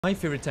My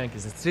favorite tank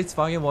is the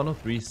STRV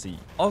 103C,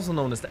 also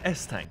known as the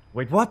S-Tank.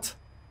 Wait, what?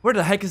 Where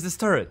the heck is this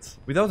turret?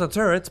 Without a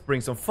turret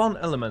brings some fun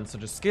elements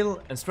such as skill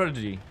and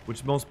strategy,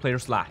 which most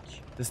players lack.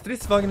 The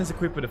Stridswagen is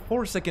equipped with a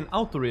 4-second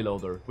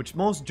auto-reloader, which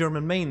most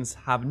German mains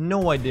have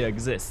no idea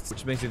exists,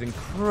 which makes it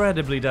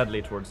incredibly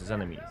deadly towards its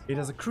enemies. It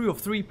has a crew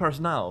of 3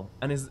 personnel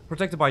and is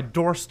protected by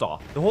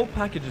doorstop. The whole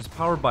package is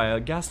powered by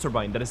a gas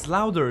turbine that is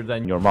louder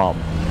than your mom.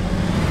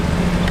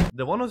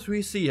 The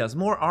 103C has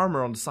more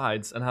armor on the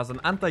sides and has an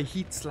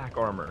anti-heat slack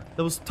armor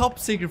that was top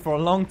secret for a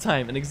long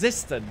time and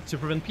existed to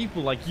prevent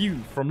people like you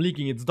from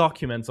leaking its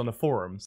documents on the forums.